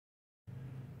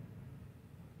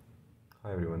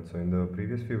Hi everyone. So in the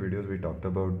previous few videos we talked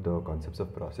about the concepts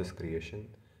of process creation.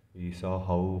 We saw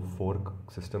how fork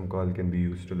system call can be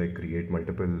used to create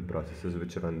multiple processes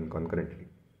which run concurrently.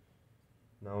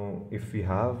 Now if we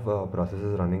have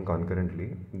processes running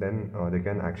concurrently, then there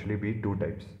can actually be two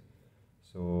types.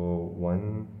 So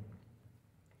one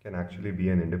can actually be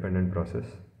an independent process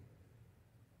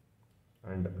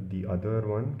and the other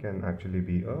one can actually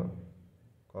be a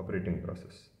cooperating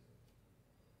process.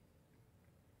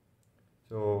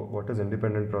 So what is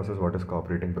independent process? What is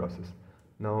cooperating process?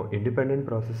 Now, independent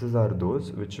processes are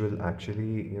those which will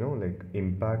actually,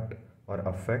 impact or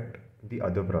affect the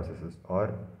other processes,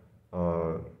 or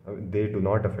they do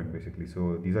not affect basically.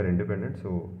 So these are independent.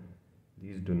 So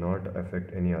these do not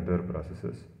affect any other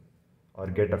processes or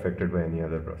get affected by any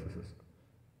other processes.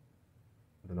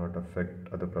 Do not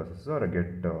affect other processes or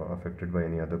get affected by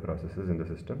any other processes in the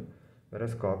system.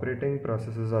 Whereas cooperating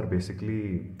processes are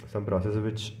basically some processes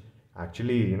which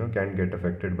actually can get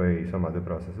affected by some other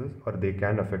processes, or they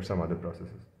can affect some other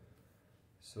processes.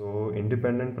 So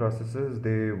independent processes,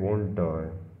 they won't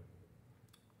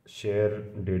share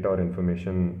data or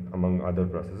information among other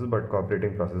processes, but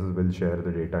cooperating processes will share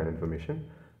the data and information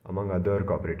among other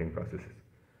cooperating processes.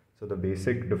 So the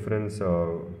basic difference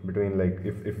between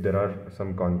if there are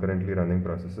some concurrently running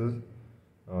processes,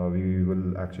 we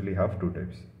will actually have two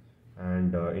types,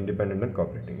 and independent and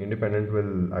cooperating. Independent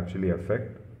will actually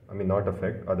affect, not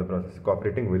affect other processes.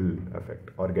 Cooperating will affect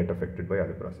or get affected by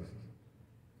other processes.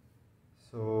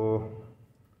 So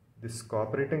this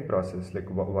cooperating process,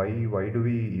 why do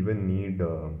we even need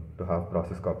to have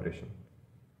process cooperation?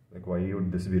 Why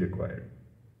would this be required?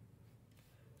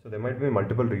 So there might be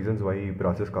multiple reasons why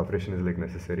process cooperation is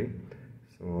necessary.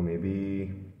 So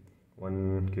maybe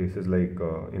one case is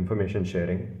information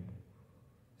sharing.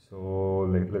 So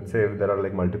let's say if there are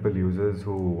multiple users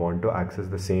who want to access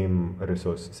the same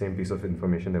resource, same piece of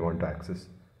information they want to access.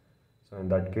 So in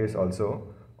that case also,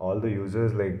 all the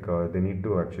users they need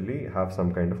to actually have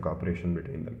some kind of cooperation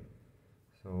between them.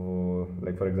 So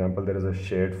for example, there is a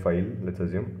shared file, let's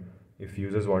assume. If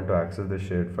users want to access the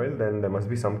shared file, then there must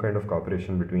be some kind of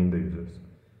cooperation between the users.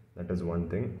 That is one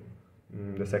thing.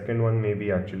 The second one may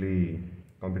be actually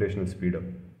computational speed up.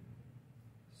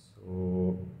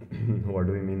 So what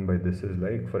do we mean by this is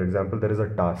for example, there is a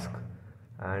task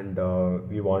and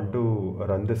we want to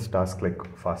run this task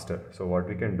faster. So what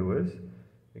we can do is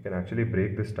we can actually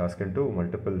break this task into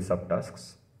multiple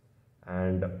subtasks,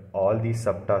 and all these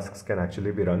subtasks can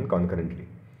actually be run concurrently.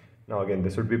 Now again,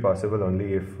 this would be possible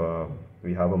only if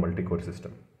we have a multi-core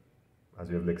system, as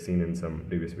we have seen in some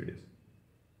previous videos.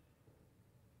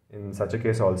 In such a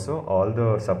case also, all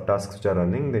the subtasks which are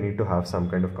running, they need to have some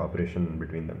kind of cooperation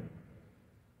between them.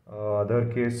 Other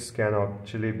case can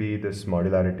actually be this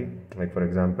modularity. For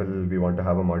example, we want to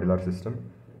have a modular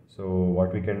system. So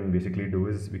what we can basically do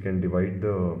is we can divide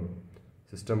the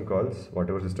system calls,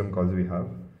 whatever system calls we have,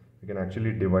 we can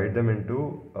actually divide them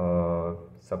into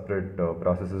separate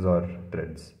processes or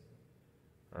threads,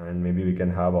 and maybe we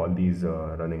can have all these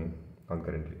running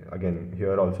concurrently. Again,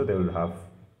 here also they will have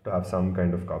to have some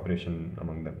kind of cooperation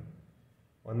among them.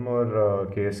 One more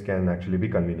case can actually be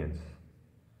convenience.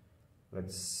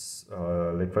 Let's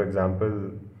for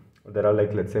example, there are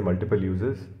let's say multiple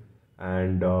users,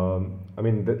 and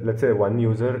let's say one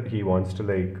user, he wants to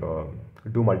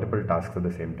do multiple tasks at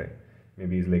the same time.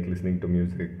 Maybe he's listening to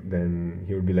music, then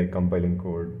he would be compiling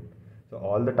code. So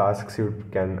all the tasks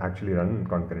can actually run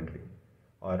concurrently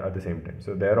or at the same time.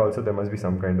 So there also there must be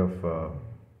some kind of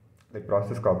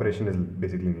process cooperation is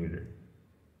basically needed.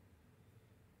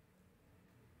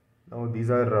 Now these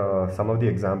are some of the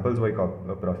examples why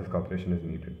process cooperation is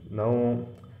needed. Now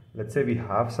let's say we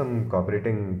have some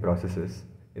cooperating processes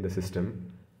in the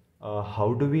system.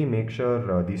 How do we make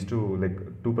sure these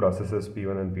two processes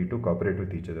P1 and P2 cooperate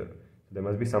with each other? There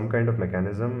must be some kind of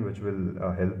mechanism which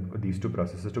will help these two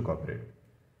processes to cooperate.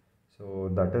 So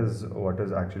that is what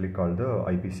is actually called the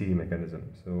IPC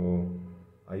mechanism. So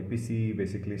IPC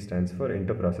basically stands for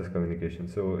Interprocess Communication.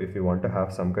 So if you want to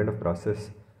have some kind of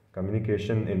process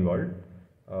communication involved,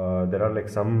 there are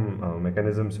some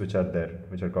mechanisms which are there,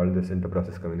 which are called this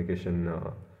Interprocess Communication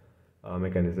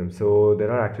mechanism. So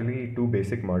there are actually two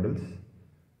basic models.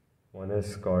 One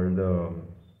is called the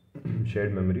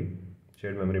shared memory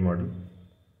model,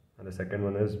 and the second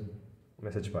one is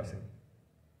message passing.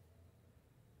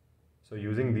 So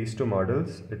using these two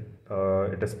models,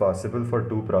 it is possible for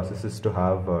two processes to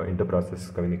have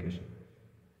inter-process communication.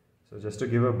 So just to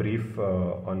give a brief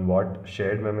on what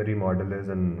shared memory model is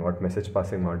and what message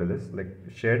passing model is,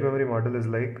 shared memory model is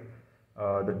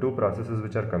the two processes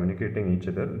which are communicating each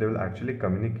other, they will actually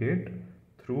communicate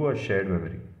through a shared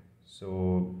memory.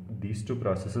 So these two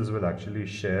processes will actually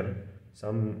share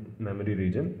some memory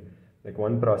region. Like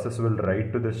one process will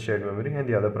write to this shared memory and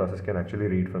the other process can actually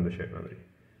read from the shared memory.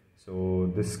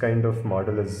 So this kind of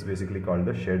model is basically called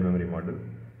the shared memory model.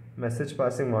 Message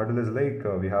passing model is like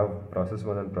we have process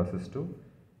 1 and process 2.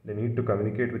 They need to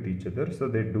communicate with each other, so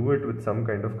they do it with some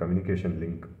kind of communication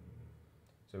link.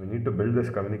 So we need to build this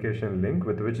communication link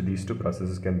with which these two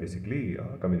processes can basically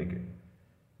communicate.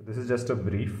 So this is just a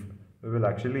brief. We will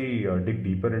actually dig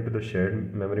deeper into the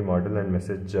shared memory model and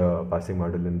message passing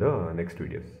model in the next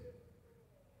videos.